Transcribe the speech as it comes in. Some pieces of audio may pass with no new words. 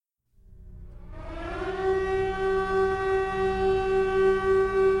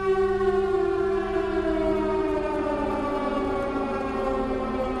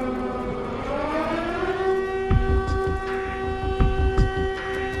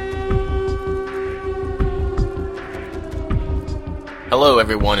Hello,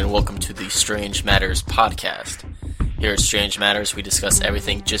 everyone, and welcome to the Strange Matters podcast. Here at Strange Matters, we discuss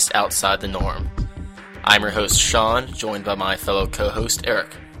everything just outside the norm. I'm your host, Sean, joined by my fellow co-host,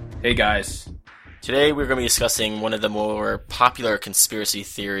 Eric. Hey, guys. Today, we're going to be discussing one of the more popular conspiracy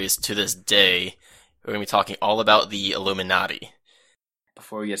theories to this day. We're going to be talking all about the Illuminati.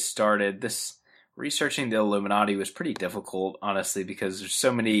 Before we get started, researching the Illuminati was pretty difficult, honestly, because there's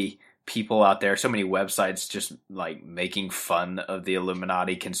so many people out there, so many websites just like making fun of the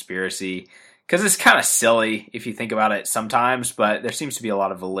Illuminati conspiracy, because it's kind of silly if you think about it sometimes, but there seems to be a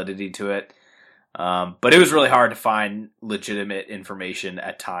lot of validity to it. But it was really hard to find legitimate information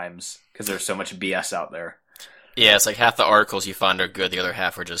at times because there's so much BS out there. Yeah, it's like half the articles you find are good, the other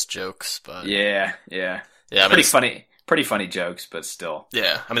half are just jokes. But yeah, I mean, pretty funny jokes, but still.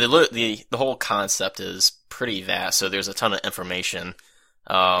 Yeah, I mean the whole concept is pretty vast, so there's a ton of information.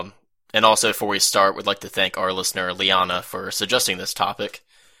 And also, before we start, we'd like to thank our listener, Liana, for suggesting this topic.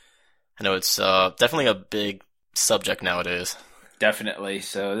 I know it's definitely a big subject nowadays. Definitely.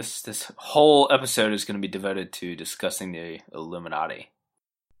 So this whole episode is going to be devoted to discussing the Illuminati.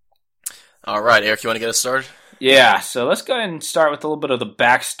 All right, Eric, you want to get us started? Yeah, so let's go ahead and start with a little bit of the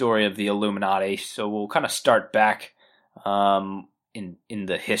backstory of the Illuminati. So we'll kind of start back in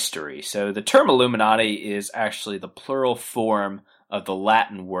the history. So the term Illuminati is actually the plural form of the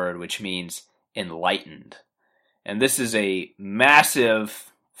Latin word, which means enlightened. And this is a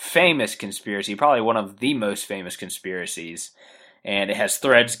massive, famous conspiracy, probably one of the most famous conspiracies, and it has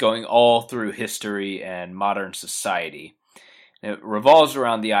threads going all through history and modern society. And it revolves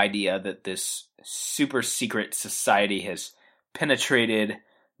around the idea that this super secret society has penetrated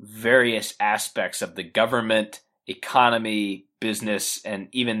various aspects of the government, economy, business, and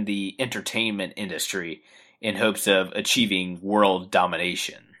even the entertainment industry in hopes of achieving world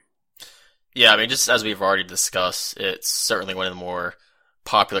domination. Yeah, I mean, just as we've already discussed, it's certainly one of the more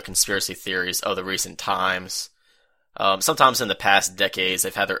popular conspiracy theories of the recent times. Sometimes in the past decades,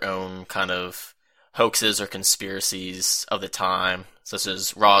 they've had their own kind of hoaxes or conspiracies of the time, such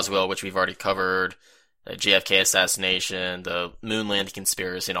as Roswell, which we've already covered, the JFK assassination, the moon landing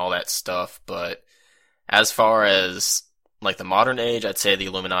conspiracy, and all that stuff. But as far as like the modern age, I'd say the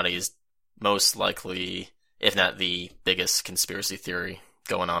Illuminati is most likely, if not the biggest conspiracy theory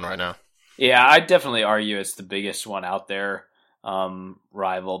going on right now. Yeah, I'd definitely argue it's the biggest one out there,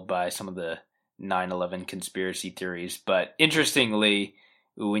 rivaled by some of the 9/11 conspiracy theories. But interestingly,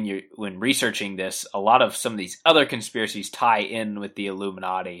 when researching this, a lot of some of these other conspiracies tie in with the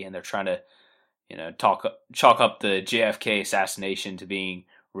Illuminati, and they're trying to, chalk up the JFK assassination to being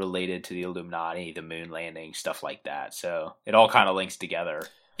related to the Illuminati, the moon landing, stuff like that. So it all kind of links together.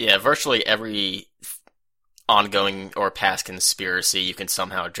 Yeah, virtually every ongoing or past conspiracy, you can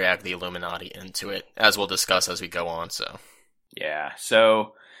somehow drag the Illuminati into it, as we'll discuss as we go on. So yeah,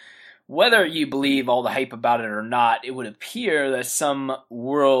 so whether you believe all the hype about it or not, it would appear that some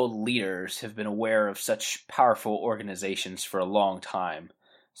world leaders have been aware of such powerful organizations for a long time.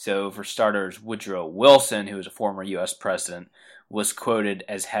 So for starters, Woodrow Wilson, who was a former U.S. president, was quoted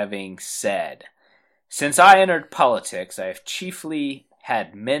as having said, "Since I entered politics, I have chiefly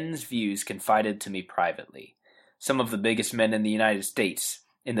had men's views confided to me privately. Some of the biggest men in the United States,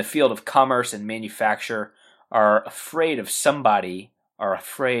 in the field of commerce and manufacture, are afraid of somebody, are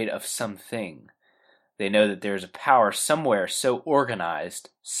afraid of something. They know that there is a power somewhere so organized,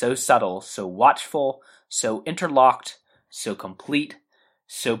 so subtle, so watchful, so interlocked, so complete,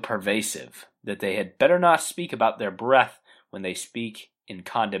 so pervasive, that they had better not speak about their breath when they speak in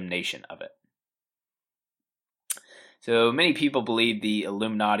condemnation of it." So many people believe the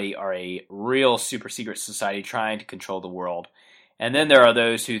Illuminati are a real super secret society trying to control the world. And then there are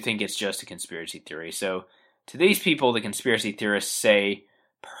those who think it's just a conspiracy theory. So to these people, the conspiracy theorists say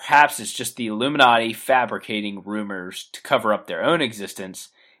perhaps it's just the Illuminati fabricating rumors to cover up their own existence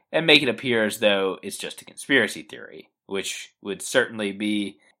and make it appear as though it's just a conspiracy theory, which would certainly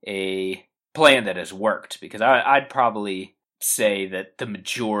be a plan that has worked, because I'd probably say that the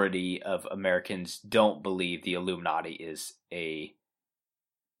majority of Americans don't believe the Illuminati is a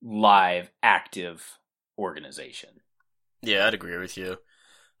live, active organization. Yeah, I'd agree with you.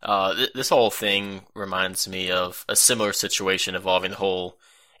 This whole thing reminds me of a similar situation involving the whole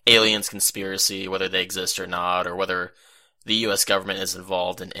aliens conspiracy, whether they exist or not, or whether the U.S. government is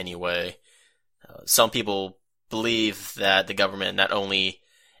involved in any way. Some people believe that the government not only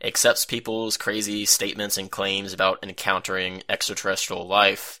accepts people's crazy statements and claims about encountering extraterrestrial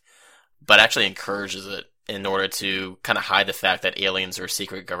life, but actually encourages it in order to kind of hide the fact that aliens or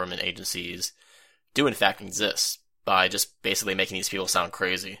secret government agencies do in fact exist, by just basically making these people sound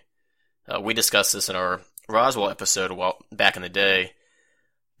crazy. We discussed this in our Roswell episode back in the day,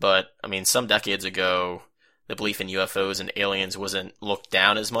 But, I mean, some decades ago, the belief in UFOs and aliens wasn't looked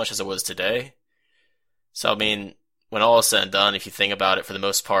down as much as it was today. So, I mean, when all is said and done, if you think about it, for the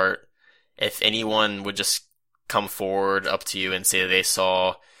most part, if anyone would just come forward up to you and say they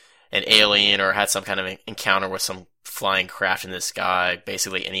saw an alien or had some kind of encounter with some flying craft in the sky,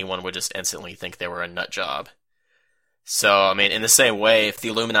 basically anyone would just instantly think they were a nut job. So, I mean, in the same way, if the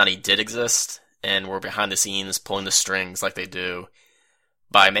Illuminati did exist and were behind the scenes pulling the strings like they do,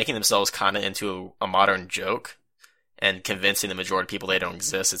 by making themselves kind of into a modern joke and convincing the majority of people they don't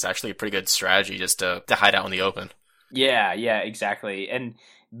exist, it's actually a pretty good strategy just to hide out in the open. Yeah, exactly. And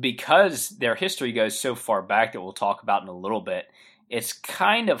because their history goes so far back that we'll talk about in a little bit, it's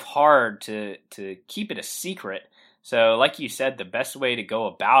kind of hard to keep it a secret. So, like you said, the best way to go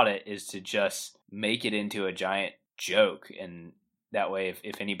about it is to just make it into a giant joke. And that way,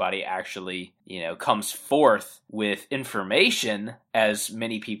 if anybody actually, comes forth with information, as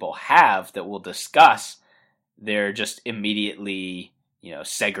many people have that we'll discuss, they're just immediately,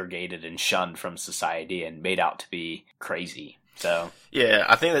 segregated and shunned from society and made out to be crazy. So yeah,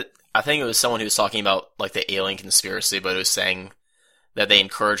 I think it was someone who was talking about like the alien conspiracy, but it was saying that they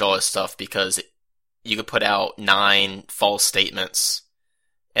encourage all this stuff because you could put out 9 false statements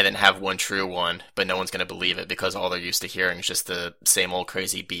and then have one true one, but no one's going to believe it because all they're used to hearing is just the same old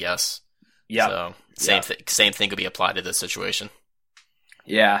crazy BS. Yeah. So same thing could be applied to this situation.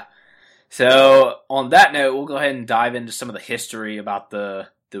 Yeah. So on that note, we'll go ahead and dive into some of the history about the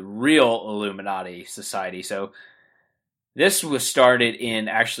real Illuminati Society. So this was started in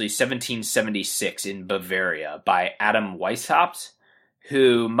actually 1776 in Bavaria by Adam Weishaupt,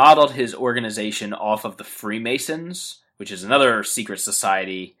 who modeled his organization off of the Freemasons, which is another secret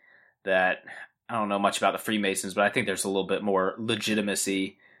society that I don't know much about the Freemasons, but I think there's a little bit more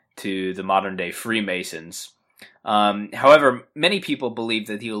legitimacy to the modern day Freemasons. However, many people believe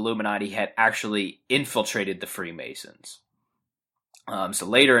that the Illuminati had actually infiltrated the Freemasons. So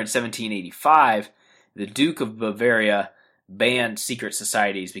later in 1785, the Duke of Bavaria banned secret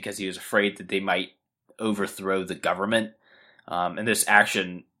societies because he was afraid that they might overthrow the government. And this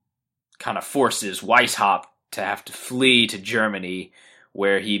action kind of forces Weishaupt to have to flee to Germany,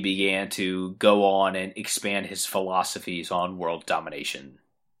 where he began to go on and expand his philosophies on world domination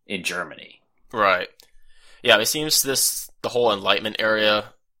in Germany. Right. Yeah, it seems the whole Enlightenment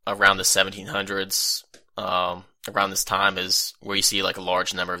area around the 1700s, around this time is where you see like a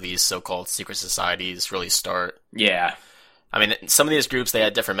large number of these so-called secret societies really start. Yeah. I mean, some of these groups, they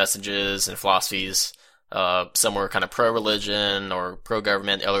had different messages and philosophies. Some were kind of pro-religion or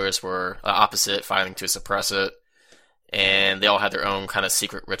pro-government. Others were opposite, fighting to suppress it. And they all had their own kind of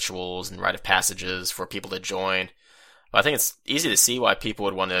secret rituals and rite of passages for people to join. But I think it's easy to see why people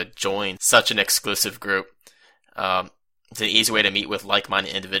would want to join such an exclusive group. It's an easy way to meet with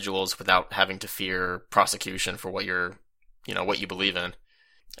like-minded individuals without having to fear prosecution for what what you believe in.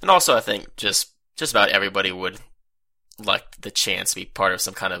 And also, I think just about everybody would like the chance to be part of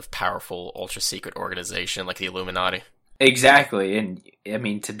some kind of powerful, ultra-secret organization like the Illuminati. Exactly. And, I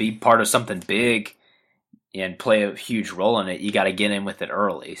mean, to be part of something big and play a huge role in it, you got to get in with it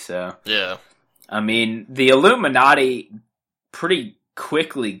early. So, yeah. I mean, the Illuminati pretty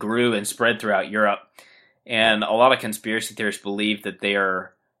quickly grew and spread throughout Europe. And a lot of conspiracy theorists believe that they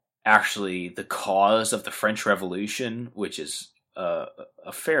are actually the cause of the French Revolution, which is a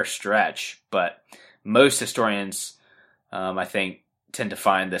fair stretch. But most historians, I think, tend to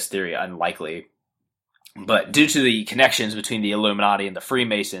find this theory unlikely. But due to the connections between the Illuminati and the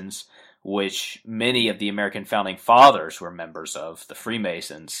Freemasons, which many of the American founding fathers were members of, the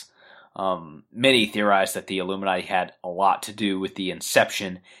Freemasons, many theorize that the Illuminati had a lot to do with the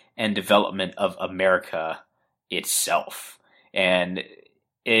inception and development of America itself. And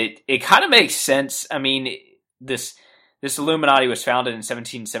it kind of makes sense. I mean, this Illuminati was founded in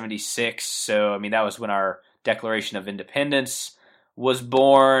 1776, so I mean that was when our Declaration of Independence was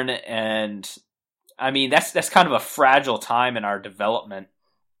born, and I mean that's kind of a fragile time in our development.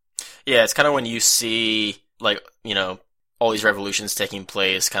 Yeah, it's kind of when you see all these revolutions taking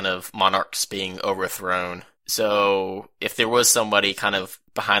place, kind of monarchs being overthrown. So if there was somebody kind of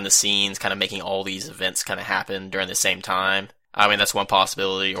behind the scenes, kind of making all these events kind of happen during the same time, I mean, that's one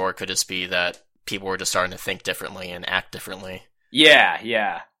possibility, or it could just be that people were just starting to think differently and act differently.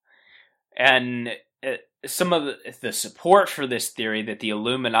 Yeah. And some of the support for this theory that the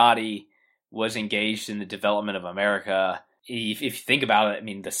Illuminati was engaged in the development of America, if you think about it, I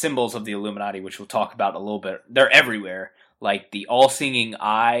mean, the symbols of the Illuminati, which we'll talk about in a little bit, they're everywhere. Like the all-seeing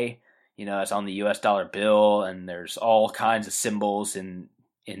eye, it's on the U.S. dollar bill, and there's all kinds of symbols in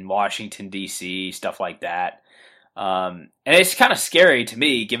Washington, D.C., stuff like that. And it's kind of scary to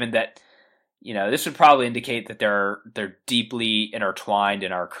me, given that, this would probably indicate that they're deeply intertwined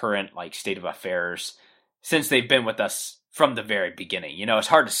in our current like state of affairs, since they've been with us from the very beginning. It's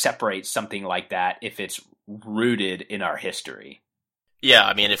hard to separate something like that if it's rooted in our history. Yeah,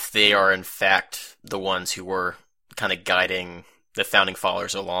 I mean, if they are in fact the ones who were kind of guiding the founding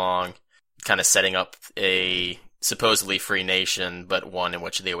fathers along, kind of setting up a supposedly free nation, but one in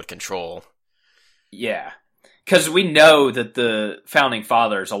which they would control. Yeah. Because we know that the founding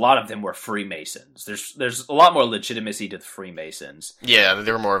fathers, a lot of them were Freemasons. There's a lot more legitimacy to the Freemasons. Yeah,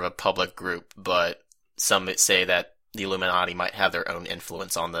 they were more of a public group, but some say that the Illuminati might have their own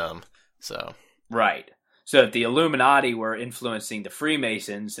influence on them. So right. So if the Illuminati were influencing the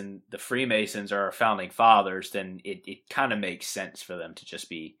Freemasons, and the Freemasons are our founding fathers, then it kind of makes sense for them to just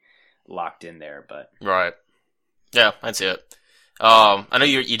be locked in there. But right. Yeah, I'd see it. I know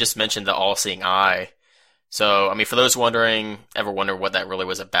you just mentioned the all-seeing eye. So, I mean, for those ever wonder what that really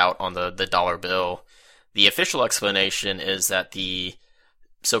was about on the dollar bill, the official explanation is that the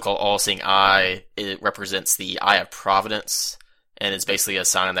so-called all-seeing eye, it represents the eye of providence, and it's basically a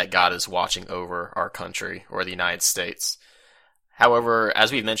sign that God is watching over our country, or the United States. However,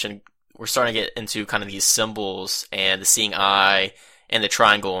 as we've mentioned, we're starting to get into kind of these symbols, and the seeing eye, and the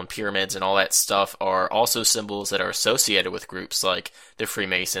triangle and pyramids and all that stuff are also symbols that are associated with groups like the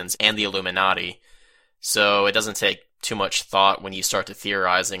Freemasons and the Illuminati. So it doesn't take too much thought when you start to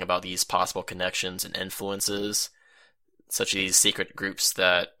theorizing about these possible connections and influences, such as these secret groups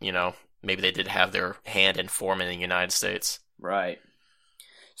that, maybe they did have their hand in forming the United States. Right.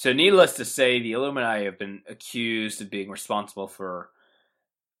 So needless to say, the Illuminati have been accused of being responsible for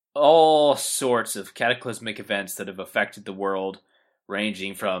all sorts of cataclysmic events that have affected the world,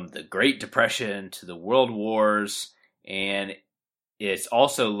 ranging from the Great Depression to the World Wars, and it's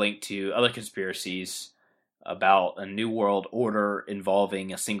also linked to other conspiracies about a new world order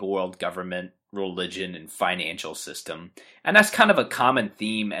involving a single world government, religion, and financial system. And that's kind of a common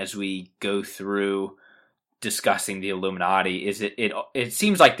theme as we go through discussing the Illuminati. Is it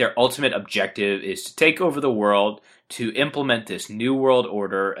seems like their ultimate objective is to take over the world, to implement this new world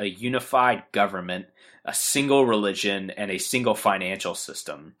order, a unified government, a single religion, and a single financial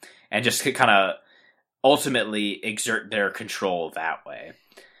system, and just to kind of ultimately exert their control that way.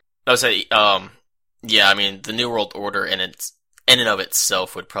 I would say, yeah, I mean, the New World Order in and of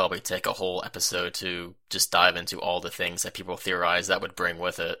itself would probably take a whole episode to just dive into all the things that people theorize that would bring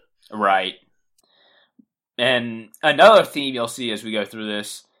with it. Right. And another theme you'll see as we go through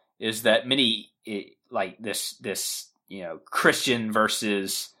this is that this Christian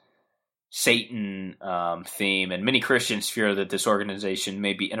versus Satan theme, and many Christians fear that this organization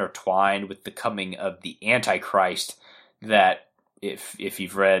may be intertwined with the coming of the Antichrist that, if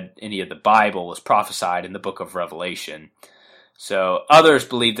you've read any of the Bible, was prophesied in the book of Revelation. So others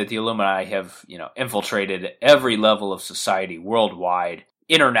believe that the Illuminati have, infiltrated every level of society worldwide.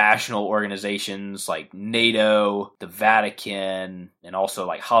 International organizations like NATO, the Vatican, and also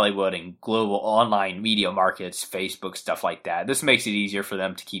like Hollywood and global online media markets, Facebook, stuff like that. This makes it easier for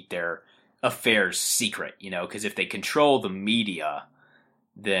them to keep their affairs secret, because if they control the media,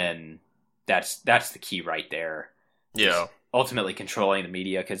 then that's the key right there. Yeah. Ultimately controlling the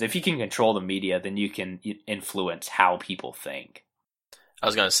media, because if you can control the media, then you can influence how people think. I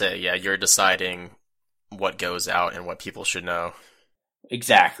was going to say, yeah, you're deciding what goes out and what people should know.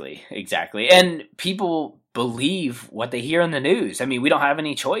 Exactly. And people believe what they hear in the news. I mean, we don't have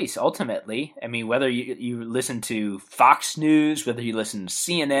any choice, ultimately. I mean, whether you listen to Fox News, whether you listen to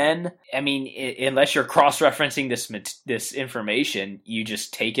CNN, I mean, unless you're cross-referencing this information, you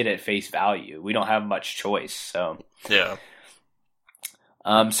just take it at face value. We don't have much choice, so... Yeah.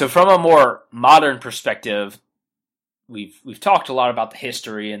 So from a more modern perspective, we've talked a lot about the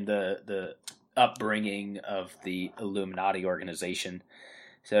history and the upbringing of the Illuminati organization.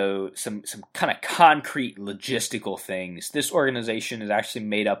 So some kind of concrete logistical things. This organization is actually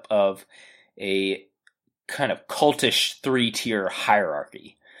made up of a kind of cultish 3-tier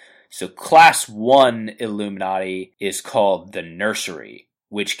hierarchy. So Class 1 Illuminati is called the Nursery,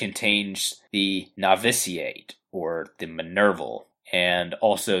 which contains the Novitiate, or the Minerval, and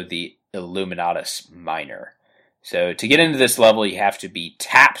also the Illuminatus Minor. So to get into this level, you have to be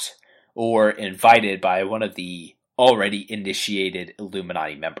tapped or invited by one of the already initiated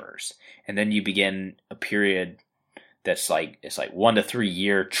Illuminati members. And then you begin a period that's it's 1 to 3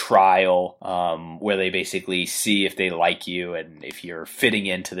 year trial, where they basically see if they like you and if you're fitting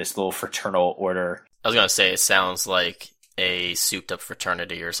into this little fraternal order. I was going to say, it sounds like a souped up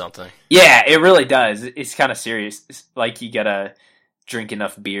fraternity or something. Yeah, it really does. It's kind of serious. It's like you gotta drink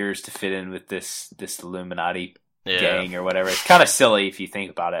enough beers to fit in with this Illuminati gang or whatever. It's kind of silly if you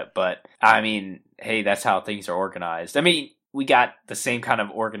think about it, but I mean, hey, that's how things are organized. I mean, we got the same kind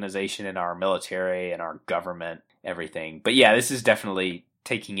of organization in our military and our government, everything. But yeah, this is definitely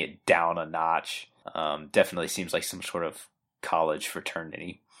taking it down a notch. Definitely seems like some sort of college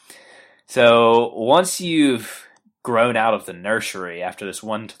fraternity. So once you've grown out of the nursery after this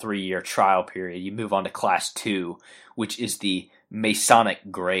 1 to 3 year trial period, you move on to class 2, which is the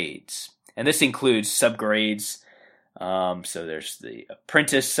Masonic grades. And this includes subgrades. So there's the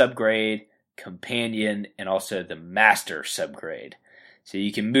apprentice subgrade, companion, and also the master subgrade. So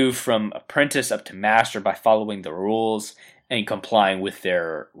you can move from apprentice up to master by following the rules and complying with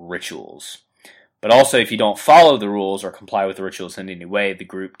their rituals. But also, if you don't follow the rules or comply with the rituals in any way, the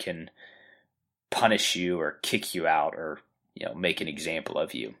group can punish you or kick you out or, make an example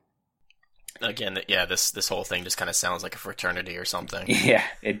of you. Again, yeah, this whole thing just kind of sounds like a fraternity or something. Yeah,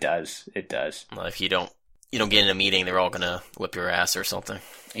 it does. It does. Well, if you don't get in a meeting, they're all gonna whip your ass or something.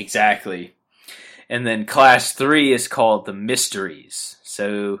 Exactly. And then class 3 is called the mysteries.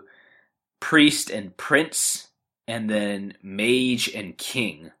 So priest and prince, and then mage and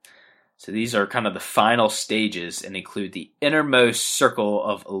king. So these are kind of the final stages and include the innermost circle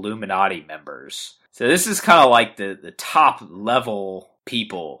of Illuminati members. So this is kind of like the top level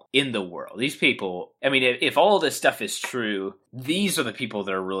people in the world. These people, I mean, if all of this stuff is true, these are the people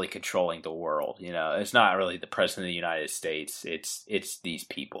that are really controlling the world. It's not really the president of the United States. It's these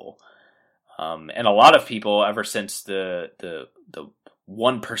people. And a lot of people, ever since the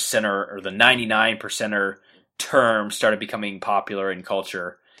 1%er or the 99%er term started becoming popular in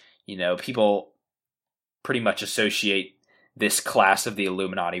culture, people pretty much associate this class of the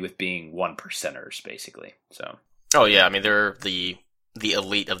Illuminati with being 1%ers, basically. So. Oh yeah, I mean they're the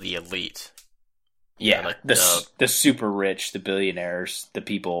elite of the elite. Yeah, like the super rich, the billionaires, the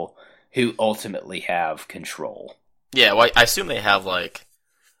people who ultimately have control. Yeah, well, I assume they have like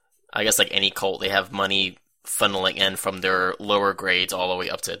any cult, they have money funneling in from their lower grades all the way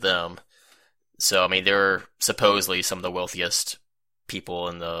up to them. So I mean, they're supposedly some of the wealthiest people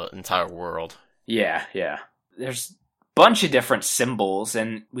in the entire world. Yeah. There's a bunch of different symbols,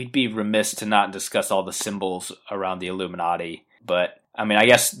 and we'd be remiss to not discuss all the symbols around the Illuminati. But, I mean, I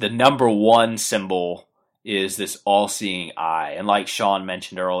guess the number one symbol is this all-seeing eye. And like Sean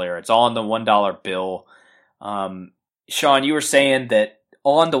mentioned earlier, it's on the $1 bill. Sean, you were saying that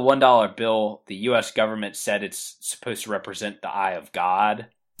on the $1 bill, the U.S. government said it's supposed to represent the eye of God.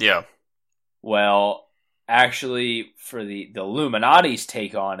 Yeah. Well, actually, for the Illuminati's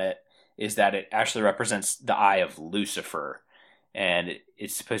take on it is that it actually represents the eye of Lucifer. And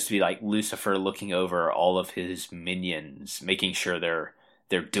it's supposed to be like Lucifer looking over all of his minions, making sure they're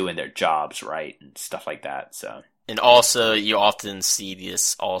doing their jobs right and stuff like that. So, and also you often see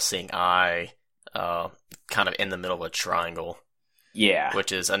this all-seeing eye kind of in the middle of a triangle. Yeah.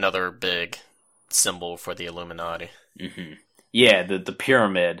 Which is another big symbol for the Illuminati. Mm-hmm. Yeah, the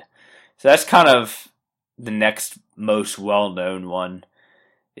pyramid. So that's kind of the next most well-known one,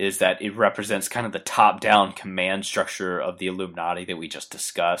 is that it represents kind of the top-down command structure of the Illuminati that we just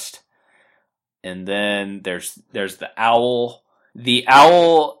discussed. And then there's the owl. The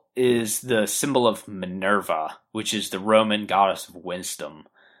owl is the symbol of Minerva, which is the Roman goddess of wisdom.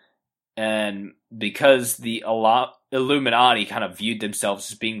 And because the Illuminati kind of viewed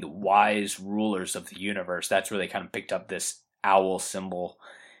themselves as being the wise rulers of the universe, that's where they kind of picked up this owl symbol.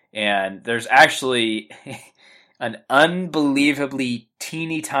 And there's actually an unbelievably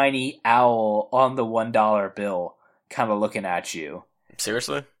teeny tiny owl on the $1 bill kind of looking at you.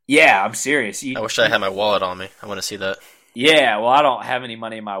 Seriously? Yeah, I'm serious. I wish I had my wallet on me. I want to see that. Yeah, well, I don't have any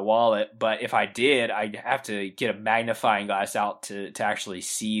money in my wallet, but if I did, I'd have to get a magnifying glass out to actually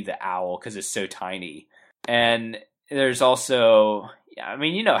see the owl because it's so tiny. And there's also, I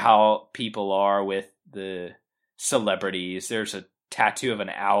mean, you know how people are with the celebrities. There's a tattoo of an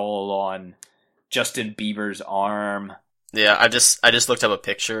owl on Justin Bieber's arm. Yeah, I just looked up a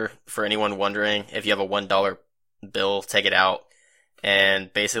picture for anyone wondering. If you have a $1 bill, take it out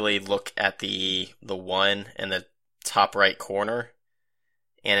and basically look at the one in the top right corner,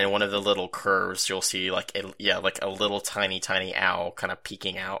 and in one of the little curves you'll see like a little tiny owl kind of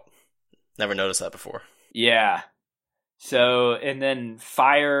peeking out. Never noticed that before. Yeah. So, and then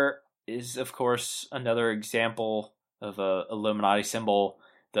fire is of course another example of a Illuminati symbol.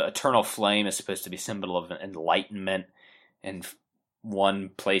 The eternal flame is supposed to be a symbol of enlightenment, and one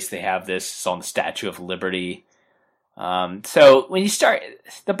place they have this is on the Statue of Liberty. So when you start,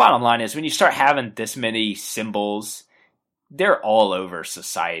 the bottom line is when you start having this many symbols, they're all over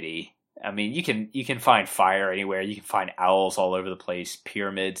society. I mean, you can find fire anywhere. You can find owls all over the place,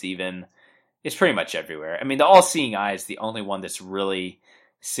 pyramids even. It's pretty much everywhere. I mean, the all-seeing eye is the only one that's really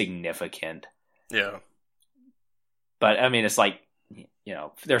significant. Yeah. But, I mean, it's like,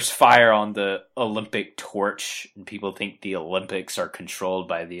 there's fire on the Olympic torch, and people think the Olympics are controlled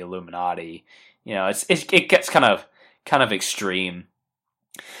by the Illuminati. It gets kind of extreme.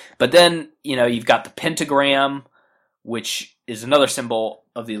 But then, you've got the pentagram, which is another symbol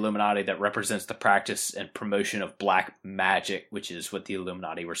of the Illuminati that represents the practice and promotion of black magic, which is what the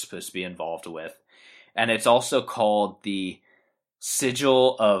Illuminati were supposed to be involved with. And it's also called the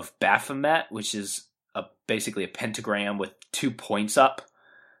Sigil of Baphomet, which is basically a pentagram with 2 points up.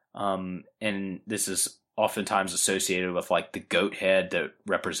 And this is oftentimes associated with like the goat head that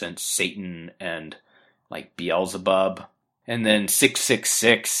represents Satan and like Beelzebub. And then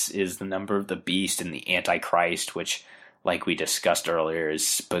 666 is the number of the beast and the Antichrist, which, like we discussed earlier, is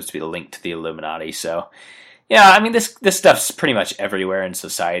supposed to be linked to the Illuminati. So, yeah, I mean, this stuff's pretty much everywhere in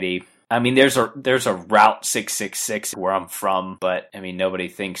society. I mean, there's a Route 666 where I'm from, but I mean, nobody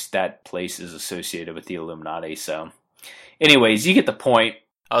thinks that place is associated with the Illuminati. So, anyways, you get the point.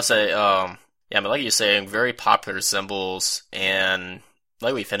 I'll say, yeah, but like you're saying, very popular symbols, and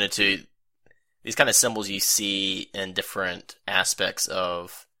like we've hinted to, these kind of symbols you see in different aspects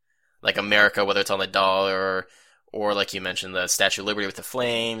of, like, America, whether it's on the dollar, or like you mentioned, the Statue of Liberty with the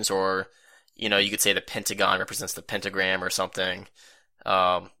flames, or, you could say the Pentagon represents the pentagram or something.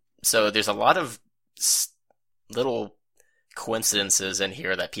 So there's a lot of little coincidences in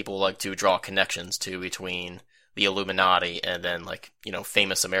here that people like to draw connections to between the Illuminati and then, like,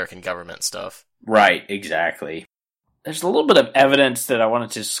 famous American government stuff. Right, exactly. There's a little bit of evidence that I wanted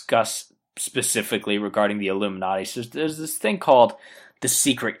to discuss specifically regarding the Illuminati. So there's this thing called the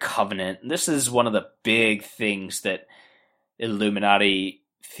Secret Covenant. This is one of the big things that Illuminati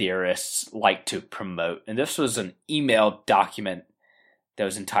theorists like to promote. And this was an email document that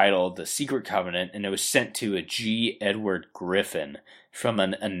was entitled The Secret Covenant, and it was sent to a G. Edward Griffin from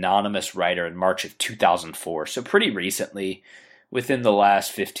an anonymous writer in March of 2004. So pretty recently, within the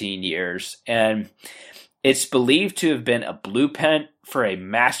last 15 years. And it's believed to have been a blueprint for a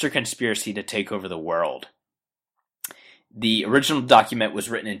master conspiracy to take over the world. The original document was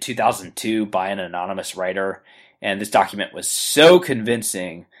written in 2002 by an anonymous writer, and this document was so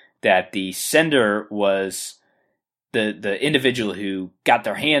convincing that the sender was the individual who got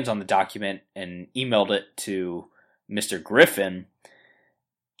their hands on the document and emailed it to Mr. Griffin.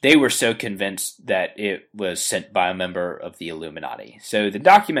 They were so convinced that it was sent by a member of the Illuminati. So the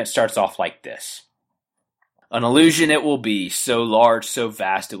document starts off like this. An illusion it will be, so large, so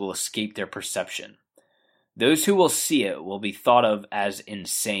vast, it will escape their perception. Those who will see it will be thought of as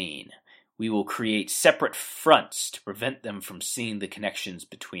insane. We will create separate fronts to prevent them from seeing the connections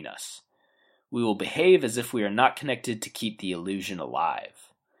between us. We will behave as if we are not connected to keep the illusion alive.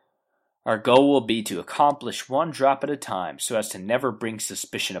 Our goal will be to accomplish one drop at a time so as to never bring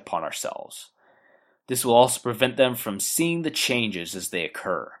suspicion upon ourselves. This will also prevent them from seeing the changes as they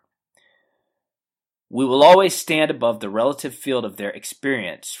occur. We will always stand above the relative field of their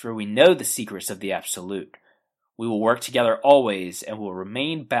experience, for we know the secrets of the Absolute. We will work together always and will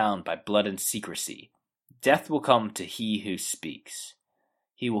remain bound by blood and secrecy. Death will come to he who speaks.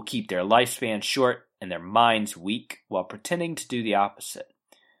 He will keep their lifespan short and their minds weak while pretending to do the opposite.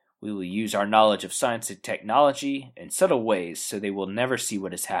 We will use our knowledge of science and technology in subtle ways so they will never see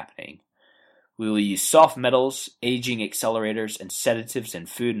what is happening. We will use soft metals, aging accelerators, and sedatives in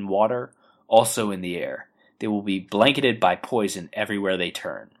food and water, also in the air. They will be blanketed by poison everywhere they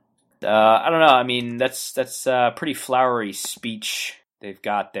turn. I don't know, I mean, that's a pretty flowery speech they've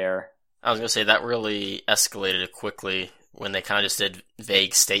got there. I was going to say, that really escalated quickly when they kind of just did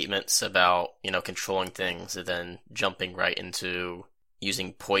vague statements about, controlling things, and then jumping right into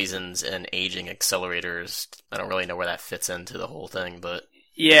using poisons and aging accelerators. I don't really know where that fits into the whole thing, but...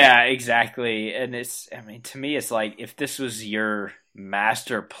 Yeah, exactly. And to me, it's like, if this was your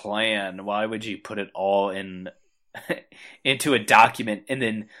master plan, why would you put it all into a document and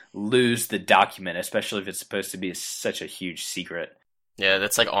then lose the document, especially if it's supposed to be such a huge secret? Yeah,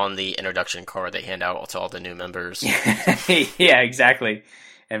 that's like on the introduction card they hand out to all the new members. Yeah, exactly.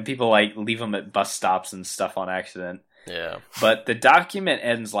 And people like leave them at bus stops and stuff on accident. Yeah. But the document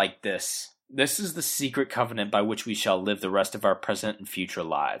ends like this. This is the secret covenant by which we shall live the rest of our present and future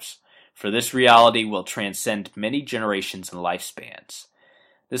lives. For this reality will transcend many generations and lifespans.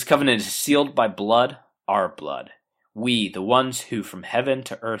 This covenant is sealed by blood, our blood. We, the ones who from heaven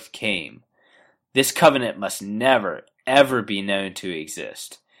to earth came. This covenant must never, ever be known to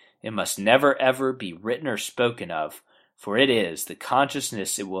exist. It must never, ever be written or spoken of, for it is the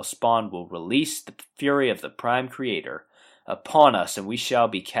consciousness it will spawn will release the fury of the Prime Creator, upon us, and we shall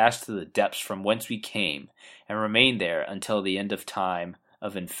be cast to the depths from whence we came, and remain there until the end of time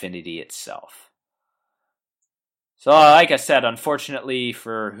of infinity itself. So, like I said, unfortunately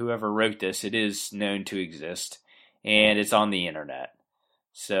for whoever wrote this, it is known to exist, and it's on the internet.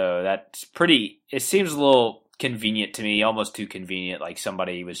 So that's it seems a little convenient to me, almost too convenient, like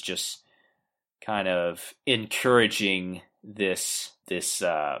somebody was just kind of encouraging this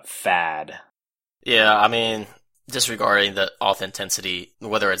fad. Yeah, I mean, disregarding the authenticity,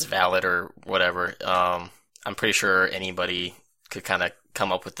 whether it's valid or whatever, I'm pretty sure anybody could kind of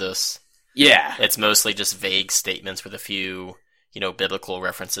come up with this. Yeah. It's mostly just vague statements with a few, biblical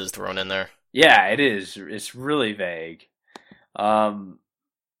references thrown in there. Yeah, it is. It's really vague.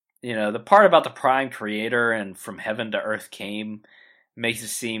 The part about the prime creator and from heaven to earth came makes it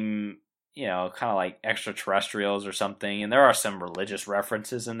seem, kind of like extraterrestrials or something. And there are some religious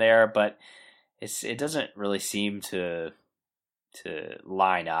references in there, but it doesn't really seem to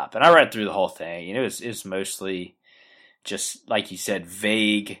line up. And I read through the whole thing. It's mostly just, like you said,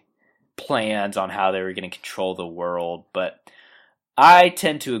 vague plans on how they were going to control the world. But I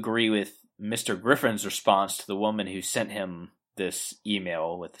tend to agree with Mr. Griffin's response to the woman who sent him this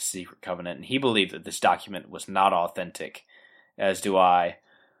email with the secret covenant, and he believed that this document was not authentic, as do I,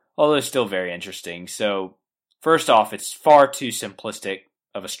 although it's still very interesting. So, first off, it's far too simplistic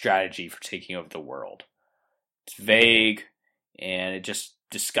of a strategy for taking over the world. It's vague, and it just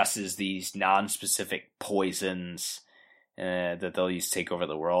discusses these non-specific poisons that they'll use to take over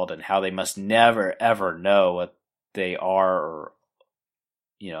the world, and how they must never, ever know what they are, or,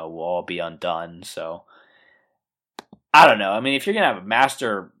 will all be undone. So, I don't know. I mean, if you're going to have a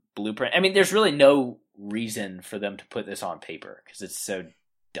master blueprint, I mean, there's really no reason for them to put this on paper, because it's so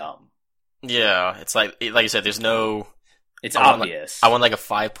dumb. Yeah, it's like you said, there's no... It's obvious. I want like a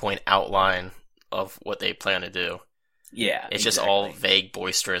 5-point outline of what they plan to do. Yeah, it's just all vague,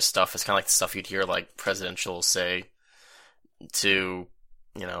 boisterous stuff. It's kind of like the stuff you'd hear like presidentials say to,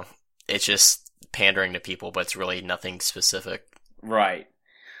 it's just pandering to people, but it's really nothing specific. Right.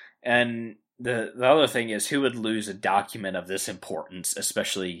 And the other thing is, who would lose a document of this importance,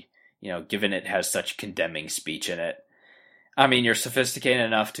 especially, given it has such condemning speech in it? I mean, you're sophisticated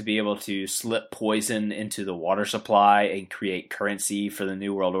enough to be able to slip poison into the water supply and create currency for the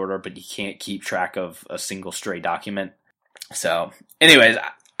New World Order, but you can't keep track of a single stray document. So, anyways,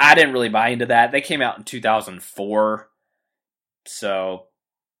 I didn't really buy into that. They came out in 2004. So,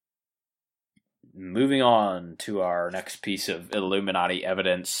 moving on to our next piece of Illuminati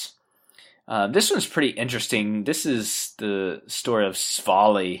evidence. This one's pretty interesting. This is the story of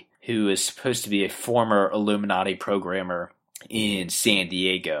Svali, who is supposed to be a former Illuminati programmer in San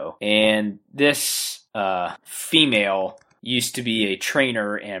Diego. And this female used to be a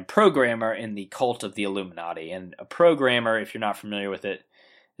trainer and programmer in the cult of the Illuminati. And a programmer, if you're not familiar with it,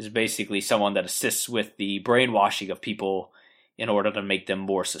 is basically someone that assists with the brainwashing of people in order to make them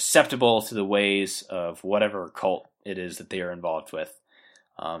more susceptible to the ways of whatever cult it is that they are involved with.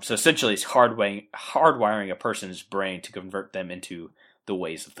 So essentially, it's hardwiring a person's brain to convert them into the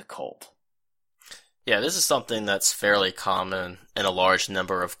ways of the cult. Yeah, this is something that's fairly common in a large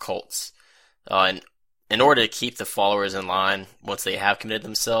number of cults. And in order to keep the followers in line once they have committed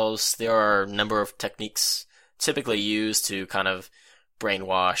themselves, there are a number of techniques typically used to kind of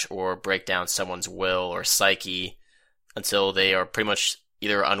brainwash or break down someone's will or psyche until they are pretty much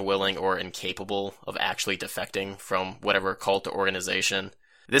either unwilling or incapable of actually defecting from whatever cult or organization.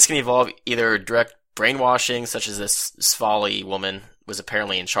 This can involve either direct brainwashing, such as this Svali woman was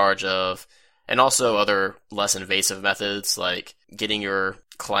apparently in charge of, and also other less invasive methods like getting your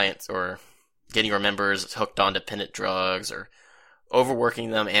clients or getting your members hooked on dependent drugs, or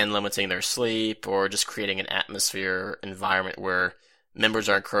overworking them and limiting their sleep, or just creating an environment where members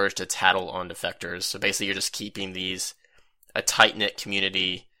are encouraged to tattle on defectors. So basically you're just keeping a tight-knit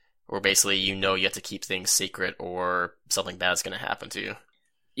community where basically you have to keep things secret or something bad's going to happen to you.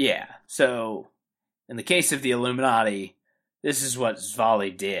 Yeah, so in the case of the Illuminati, this is what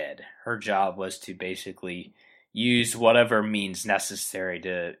Svali did. Her job was to basically use whatever means necessary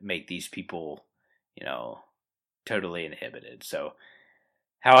to make these people, totally inhibited. So,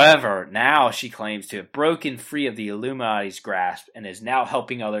 however, now she claims to have broken free of the Illuminati's grasp and is now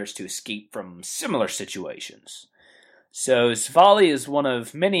helping others to escape from similar situations. So, Svali is one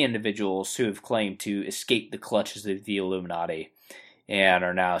of many individuals who have claimed to escape the clutches of the Illuminati and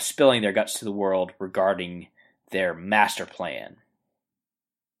are now spilling their guts to the world regarding their master plan.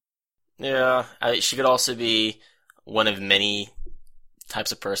 Yeah, she could also be one of many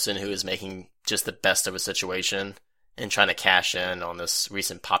types of person who is making just the best of a situation and trying to cash in on this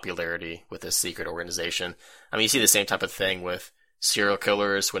recent popularity with this secret organization. I mean, you see the same type of thing with serial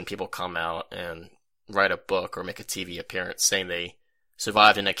killers when people come out and write a book or make a TV appearance saying they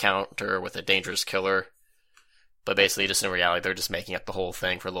survived an encounter with a dangerous killer, but basically just in reality they're just making up the whole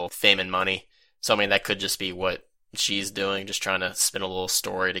thing for a little fame and money. So I mean, that could just be what she's doing, just trying to spin a little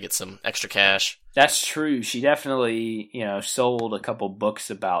story to get some extra cash. That's true. She definitely, sold a couple books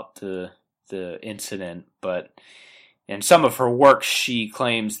about the incident, but in some of her works, she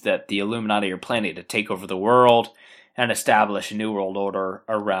claims that the Illuminati are planning to take over the world and establish a new world order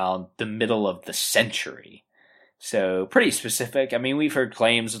around the middle of the century. So pretty specific. I mean, we've heard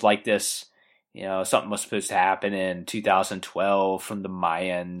claims like this, something was supposed to happen in 2012 from the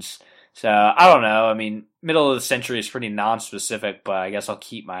Mayans. So I don't know. I mean, middle of the century is pretty non-specific, but I guess I'll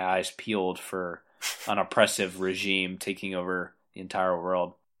keep my eyes peeled for an oppressive regime taking over the entire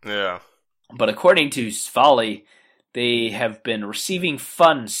world. Yeah. But according to Svali, they have been receiving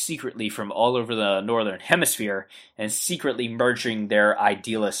funds secretly from all over the Northern Hemisphere and secretly merging their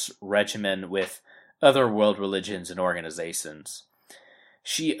idealist regimen with other world religions and organizations.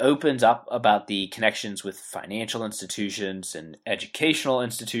 She opens up about the connections with financial institutions and educational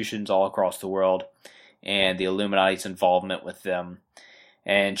institutions all across the world and the Illuminati's involvement with them.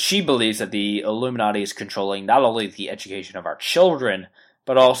 And she believes that the Illuminati is controlling not only the education of our children,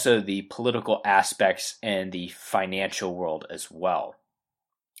 but also the political aspects and the financial world as well.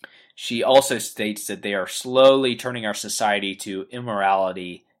 She also states that they are slowly turning our society to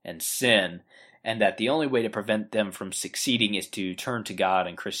immorality and sin, and that the only way to prevent them from succeeding is to turn to God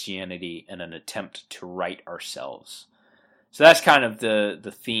and Christianity in an attempt to right ourselves. So that's kind of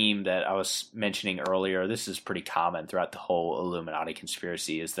the theme that I was mentioning earlier. This is pretty common throughout the whole Illuminati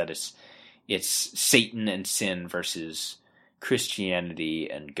conspiracy, is that it's Satan and sin versus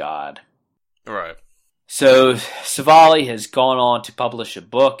Christianity and God. Right. So Savali has gone on to publish a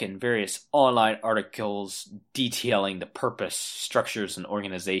book and various online articles detailing the purpose, structures, and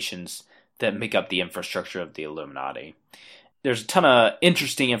organizations that make up the infrastructure of the Illuminati. There's a ton of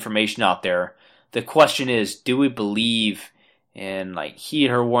interesting information out there. The question is, do we believe and heed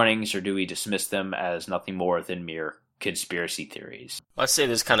her warnings, or do we dismiss them as nothing more than mere conspiracy theories? I'd say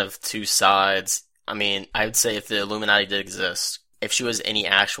there's kind of two sides. I mean, I would say if the Illuminati did exist, if she was any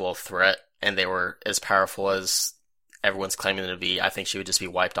actual threat and they were as powerful as everyone's claiming them to be, I think she would just be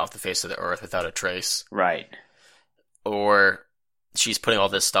wiped off the face of the earth without a trace. Right. Or she's putting all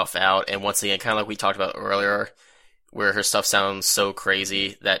this stuff out, and once again, kind of like we talked about earlier, where her stuff sounds so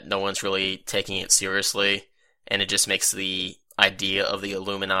crazy that no one's really taking it seriously, and it just makes the idea of the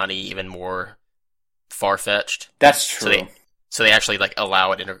Illuminati even more far-fetched. That's true. So they actually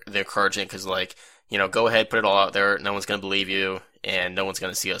allow it, and they're encouraging, because go ahead, put it all out there, no one's going to believe you, and no one's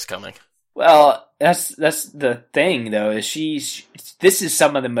going to see us coming. Well, that's the thing, though, is this is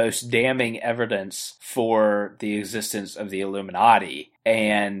some of the most damning evidence for the existence of the Illuminati.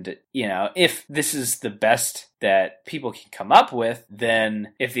 And, if this is the best that people can come up with,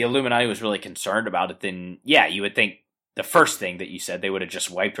 then if the Illuminati was really concerned about it, then, yeah, you would think the first thing that you said, they would have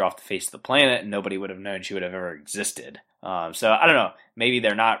just wiped her off the face of the planet and nobody would have known she would have ever existed. So I don't know, maybe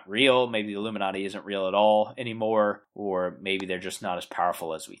they're not real, maybe the Illuminati isn't real at all anymore, or maybe they're just not as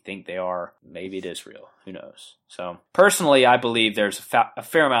powerful as we think they are. Maybe it is real, who knows? So personally, I believe there's a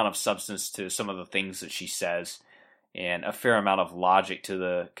fair amount of substance to some of the things that she says, and a fair amount of logic to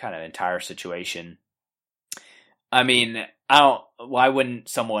the kind of entire situation. I mean, why wouldn't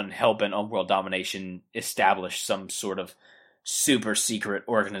someone hell-bent on world domination establish some sort of super secret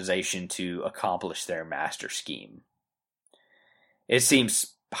organization to accomplish their master scheme? It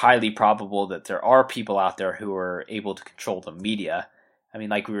seems highly probable that there are people out there who are able to control the media. I mean,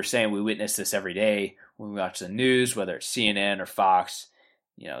 like we were saying, we witness this every day when we watch the news, whether it's CNN or Fox.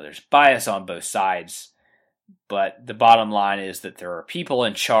 There's bias on both sides. But the bottom line is that there are people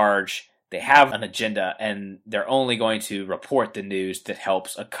in charge. They have an agenda, and they're only going to report the news that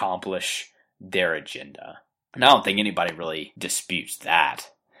helps accomplish their agenda. And I don't think anybody really disputes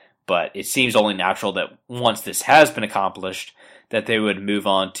that. But it seems only natural that once this has been accomplished, that they would move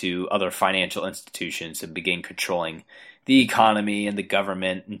on to other financial institutions and begin controlling the economy and the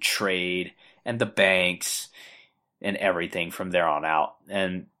government and trade and the banks and everything from there on out.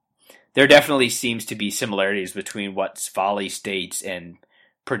 And there definitely seems to be similarities between what Svali states and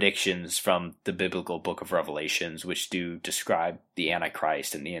predictions from the biblical book of Revelations, which do describe the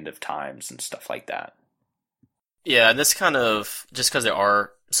Antichrist and the end of times and stuff like that. Yeah, and this kind of, just because there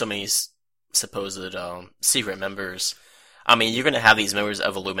are so many supposed secret members, I mean, you're going to have these members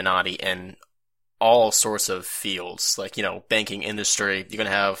of Illuminati in all sorts of fields, like, banking industry. You're going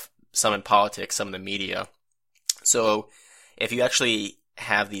to have some in politics, some in the media. So if you actually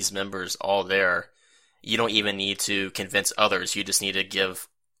have these members all there, you don't even need to convince others. You just need to give,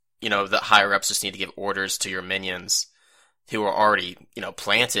 the higher ups just need to give orders to your minions who are already,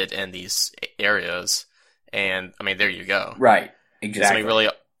 planted in these areas. And I mean, there you go. Right. Exactly. I mean, really,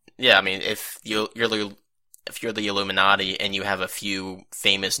 yeah. I mean, if you're the Illuminati and you have a few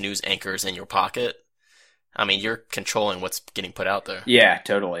famous news anchors in your pocket, I mean, you're controlling what's getting put out there. Yeah,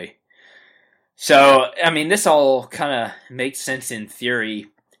 totally. So, I mean, this all kind of makes sense in theory.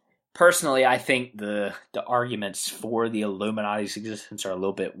 Personally, I think the arguments for the Illuminati's existence are a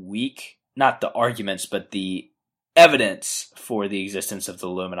little bit weak. Not the arguments, but the evidence for the existence of the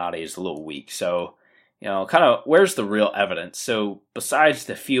Illuminati is a little weak. So, kind of where's the real evidence? So, besides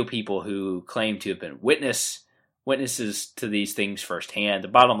the few people who claim to have been witnesses to these things firsthand, the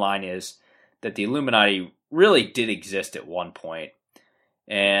bottom line is that the Illuminati really did exist at one point.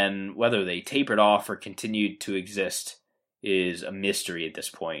 And whether they tapered off or continued to exist is a mystery at this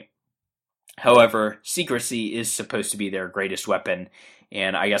point. However, secrecy is supposed to be their greatest weapon,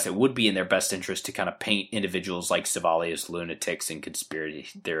 and I guess it would be in their best interest to kind of paint individuals like Savali as lunatics and conspiracy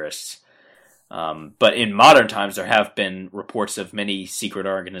theorists. But in modern times, there have been reports of many secret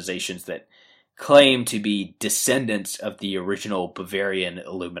organizations that claim to be descendants of the original Bavarian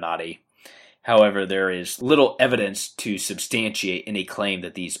Illuminati. However, there is little evidence to substantiate any claim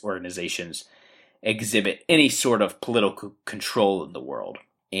that these organizations exhibit any sort of political control in the world.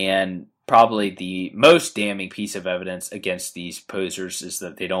 And probably the most damning piece of evidence against these posers is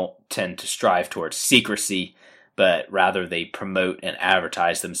that they don't tend to strive towards secrecy, but rather they promote and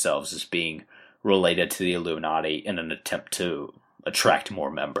advertise themselves as being related to the Illuminati in an attempt to attract more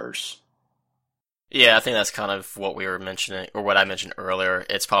members. Yeah, I think that's kind of what we were mentioning, or what I mentioned earlier.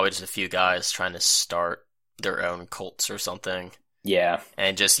 It's probably just a few guys trying to start their own cults or something. Yeah.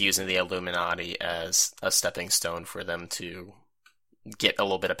 And just using the Illuminati as a stepping stone for them to get a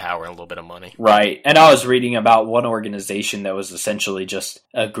little bit of power and a little bit of money. Right. And I was reading about one organization that was essentially just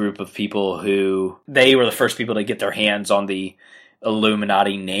a group of people who, they were the first people to get their hands on the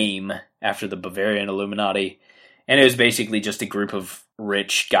Illuminati name after the Bavarian Illuminati. And it was basically just a group of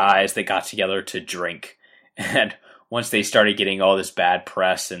rich guys that got together to drink. And once they started getting all this bad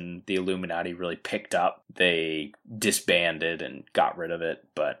press and the Illuminati really picked up, they disbanded and got rid of it.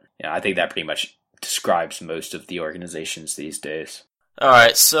 But I think that pretty much describes most of the organizations these days.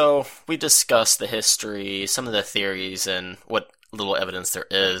 Alright, so we discussed the history, some of the theories, and what little evidence there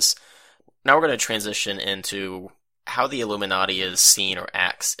is. Now we're going to transition into how the Illuminati is seen or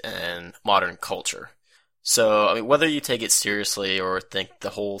acts in modern culture. So, I mean, whether you take it seriously or think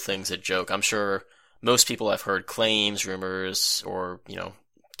the whole thing's a joke, I'm sure most people have heard claims, rumors, or,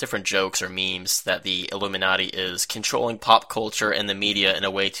 different jokes or memes that the Illuminati is controlling pop culture and the media in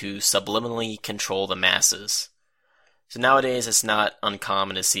a way to subliminally control the masses. So nowadays, it's not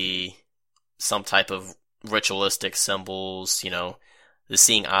uncommon to see some type of ritualistic symbols, the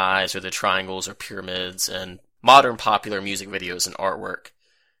seeing eyes or the triangles or pyramids, and modern popular music videos and artwork.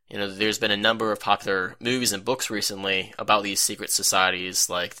 There's been a number of popular movies and books recently about these secret societies,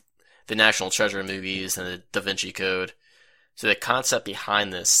 like the National Treasure movies and the Da Vinci Code. So the concept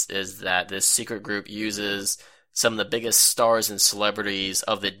behind this is that this secret group uses some of the biggest stars and celebrities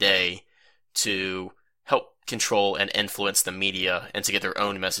of the day to help control and influence the media and to get their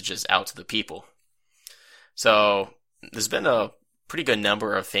own messages out to the people. So there's been a pretty good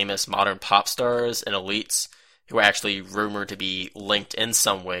number of famous modern pop stars and elites who are actually rumored to be linked in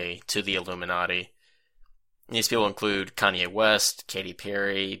some way to the Illuminati. These people include Kanye West, Katy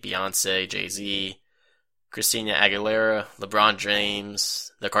Perry, Beyonce, Jay-Z, Christina Aguilera, LeBron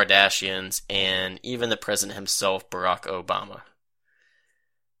James, the Kardashians, and even the president himself, Barack Obama.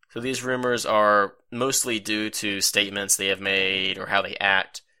 So these rumors are mostly due to statements they have made or how they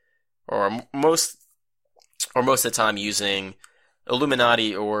act, or most of the time using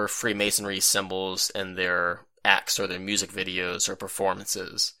Illuminati or Freemasonry symbols in their acts or their music videos or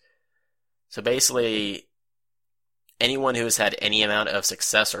performances. So basically, anyone who has had any amount of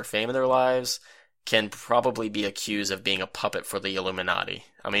success or fame in their lives can probably be accused of being a puppet for the Illuminati.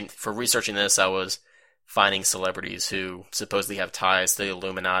 I mean, for researching this, I was finding celebrities who supposedly have ties to the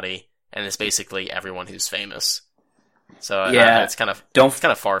Illuminati, and it's basically everyone who's famous. So yeah, it's kind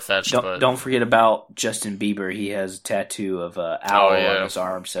of far-fetched. Don't forget about Justin Bieber. He has a tattoo of an owl on his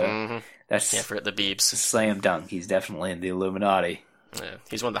arm, so that's can't forget the Biebs. A slam dunk. He's definitely in the Illuminati. Yeah,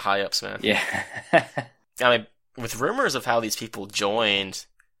 he's one of the high-ups, man. Yeah. I mean, with rumors of how these people joined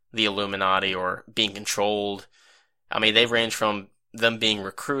the Illuminati or being controlled, I mean, they range from them being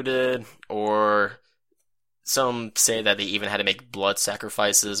recruited, or some say that they even had to make blood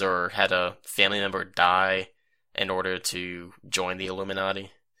sacrifices or had a family member die in order to join the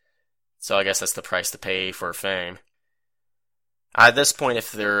Illuminati. So I guess that's the price to pay for fame. At this point,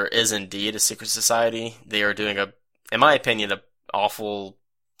 if there is indeed a secret society, they are doing in my opinion, an awful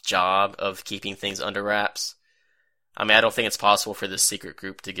job of keeping things under wraps. I mean, I don't think it's possible for this secret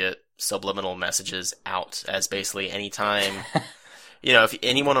group to get subliminal messages out, as basically any time, if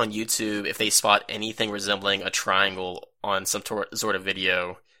anyone on YouTube, if they spot anything resembling a triangle on some sort of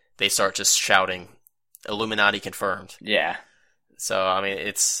video, they start just shouting, Illuminati confirmed. Yeah. So, I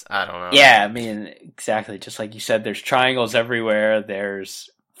mean, I don't know. Yeah, I mean, exactly. Just like you said, there's triangles everywhere. There's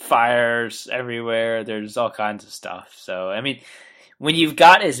fires everywhere. There's all kinds of stuff. So, I mean, when you've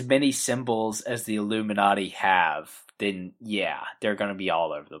got as many symbols as the Illuminati have, then yeah, they're going to be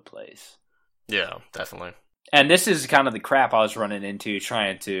all over the place. Yeah, definitely. And this is kind of the crap I was running into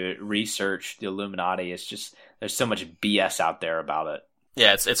trying to research the Illuminati. It's just, there's so much BS out there about it.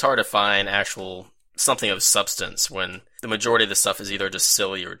 Yeah, it's hard to find something of substance when the majority of the stuff is either just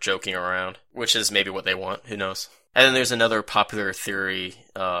silly or joking around, which is maybe what they want, who knows. And then there's another popular theory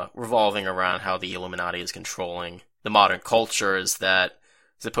revolving around how the Illuminati is controlling the modern culture, is that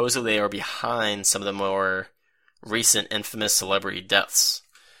supposedly they are behind some of the more recent infamous celebrity deaths.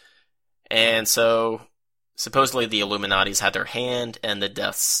 And so supposedly the Illuminati's had their hand in the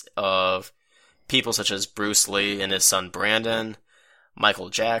deaths of people such as Bruce Lee and his son Brandon, Michael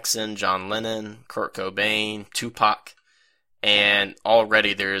Jackson, John Lennon, Kurt Cobain, Tupac, and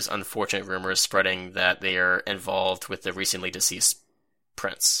already there's unfortunate rumors spreading that they are involved with the recently deceased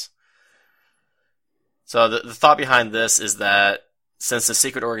Prince. So the thought behind this is that since the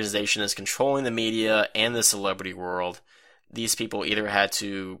secret organization is controlling the media and the celebrity world, these people either had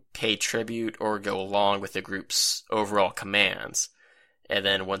to pay tribute or go along with the group's overall commands. And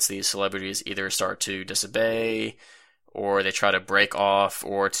then once these celebrities either start to disobey, or they try to break off,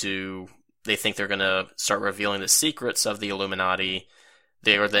 or they think they're going to start revealing the secrets of the Illuminati,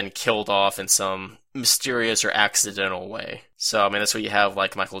 they are then killed off in some mysterious or accidental way. So, I mean, that's what you have,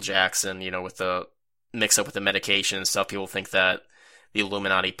 like Michael Jackson, with the mix-up with the medication and stuff. People think that the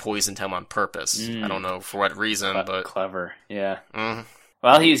Illuminati poisoned him on purpose. I don't know for what reason, but... Clever, yeah. Mm-hmm.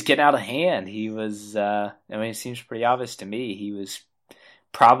 Well, he was getting out of hand. He was, it seems pretty obvious to me. He was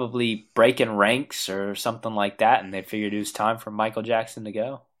probably breaking ranks or something like that, and they figured it was time for Michael Jackson to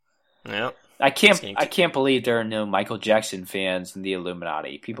go. Yeah. I can't believe there are no Michael Jackson fans in the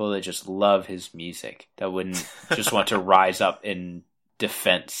Illuminati. People that just love his music, that wouldn't just want to rise up in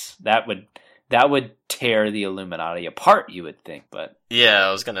defense. That would tear the Illuminati apart, you would think. But yeah,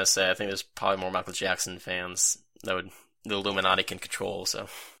 I was gonna say, I think there's probably more Michael Jackson fans that the Illuminati can control. So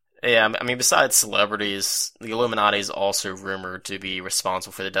yeah, I mean, besides celebrities, the Illuminati is also rumored to be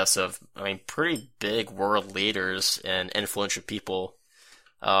responsible for the deaths of, pretty big world leaders and influential people.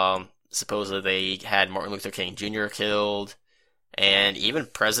 Supposedly they had Martin Luther King Jr. killed, and even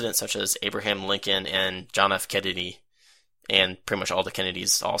presidents such as Abraham Lincoln and John F. Kennedy, and pretty much all the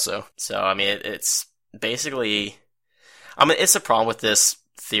Kennedys also. So, it's basically... it's a problem with this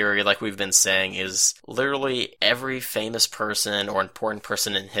theory, like we've been saying, is literally every famous person or important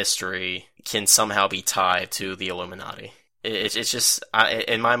person in history can somehow be tied to the Illuminati. It's just,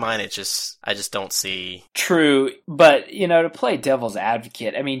 in my mind, I just don't see... True, but, to play devil's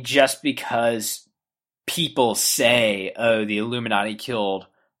advocate, just because people say, oh, the Illuminati killed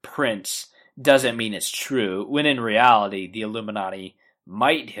Prince, doesn't mean it's true, when in reality, the Illuminati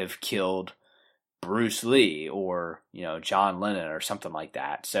might have killed Bruce Lee or, John Lennon or something like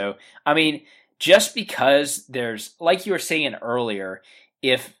that. So, just because there's, like you were saying earlier,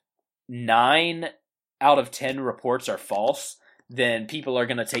 if 9 out of 10 reports are false, then people are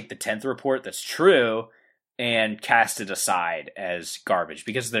going to take the 10th report that's true and cast it aside as garbage,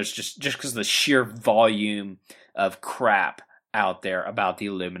 because there's just because of the sheer volume of crap out there about the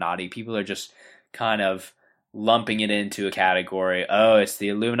Illuminati. People are just kind of lumping it into a category. Oh, it's the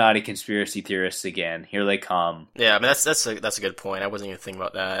Illuminati conspiracy theorists again. Here they come. Yeah, that's a good point. I wasn't even thinking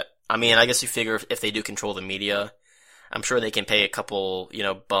about that. I guess you figure if they do control the media, I'm sure they can pay a couple,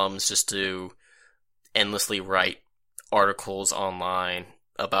 bums just to endlessly write articles online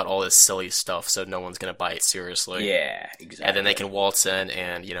about all this silly stuff, so no one's going to buy it seriously. Yeah, exactly. And then they can waltz in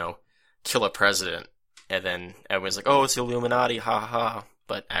and, kill a president. And then everyone's like, oh, it's the Illuminati, ha ha ha.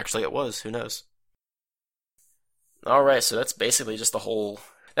 But actually it was, who knows? Alright, so that's basically just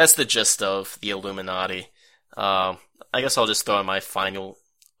that's the gist of the Illuminati. I guess I'll just throw in my final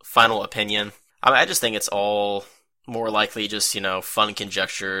opinion. I just think it's all more likely just, fun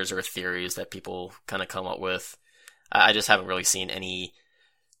conjectures or theories that people kind of come up with. I just haven't really seen any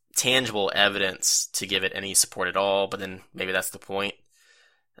tangible evidence to give it any support at all, but then maybe that's the point.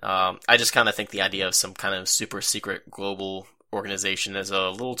 I just kind of think the idea of some kind of super secret global organization is a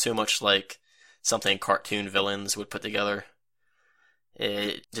little too much like something cartoon villains would put together.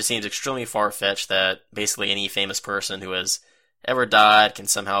 It just seems extremely far-fetched that basically any famous person who has ever died can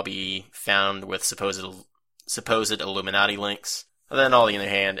somehow be found with supposed Illuminati links. But then, on the other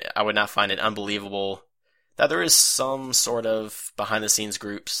hand, I would not find it unbelievable that there is some sort of behind-the-scenes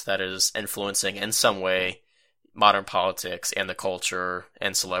groups that is influencing in some way modern politics and the culture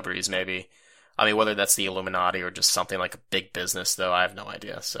and celebrities, maybe. I mean, whether that's the Illuminati or just something like a big business, though, I have no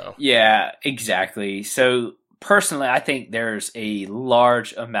idea. So yeah, exactly. So personally, I think there's a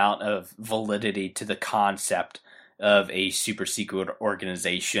large amount of validity to the concept of a super secret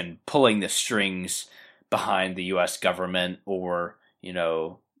organization pulling the strings behind the U.S. government or,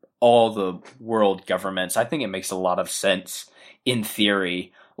 all the world governments. I think it makes a lot of sense in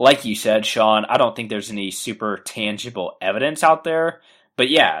theory. Like you said, Sean, I don't think there's any super tangible evidence out there. But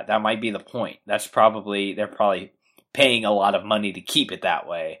yeah, that might be the point. They're probably paying a lot of money to keep it that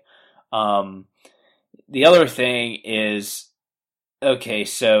way. The other thing is, okay,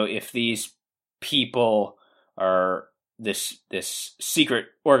 so if these people are this secret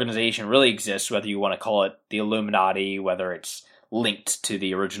organization really exists, whether you want to call it the Illuminati, whether it's linked to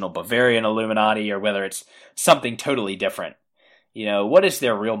the original Bavarian Illuminati, or whether it's something totally different. What is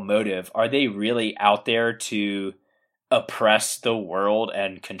their real motive? Are they really out there to oppress the world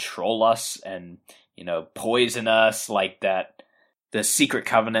and control us and, poison us like the Secret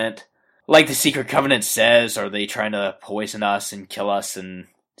Covenant says? Are they trying to poison us and kill us and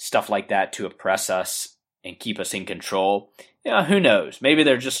stuff like that to oppress us and keep us in control? Who knows? Maybe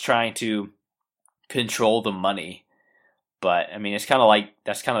they're just trying to control the money. But I mean, it's kind of like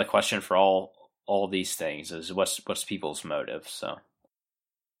that's kind of the question for all these things is what's people's motive. So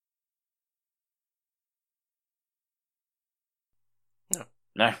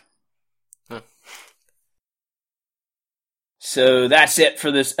no. So that's it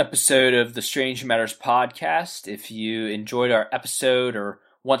for this episode of the Strange Matters podcast. If you enjoyed our episode or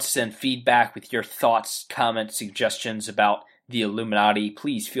want to send feedback with your thoughts, comments, suggestions about the Illuminati,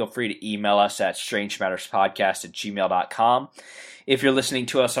 please feel free to email us at strangematterspodcast@gmail.com. If you're listening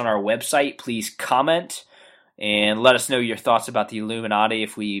to us on our website, please comment and let us know your thoughts about the Illuminati.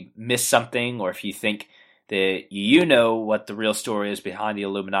 If we missed something or if you think that you know what the real story is behind the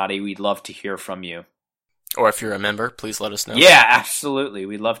Illuminati, we'd love to hear from you. Or if you're a member, please let us know. Yeah, absolutely.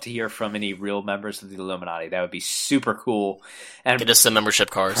 We'd love to hear from any real members of the Illuminati. That would be super cool. And get us some membership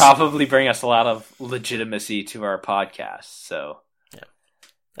cards. Probably bring us a lot of legitimacy to our podcast. So yeah,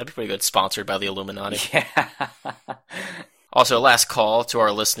 that'd be pretty good. Sponsored by the Illuminati. Yeah. Also, last call to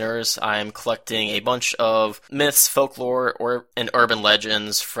our listeners. I am collecting a bunch of myths, folklore, and urban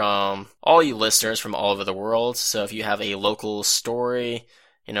legends from all you listeners from all over the world. So if you have a local story,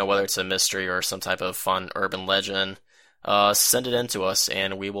 whether it's a mystery or some type of fun urban legend, send it in to us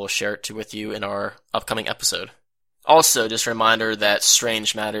and we will share it with you in our upcoming episode. Also, just a reminder that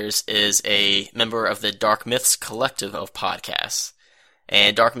Strange Matters is a member of the Dark Myths collective of podcasts.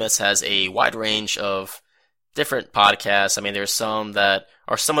 And Dark Myths has a wide range of different podcasts. I mean, there's some that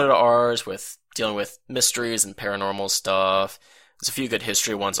are similar to ours with dealing with mysteries and paranormal stuff. There's a few good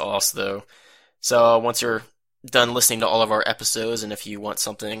history ones also, though. So once you're done listening to all of our episodes, and if you want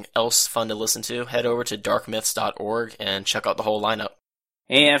something else fun to listen to, head over to darkmyths.org and check out the whole lineup.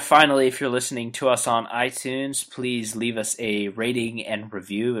 And finally, if you're listening to us on iTunes, please leave us a rating and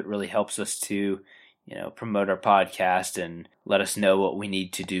review. It really helps us to, promote our podcast and let us know what we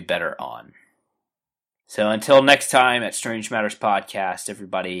need to do better on. So until next time at Strange Matters Podcast,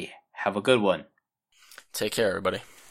 everybody have a good one. Take care, everybody.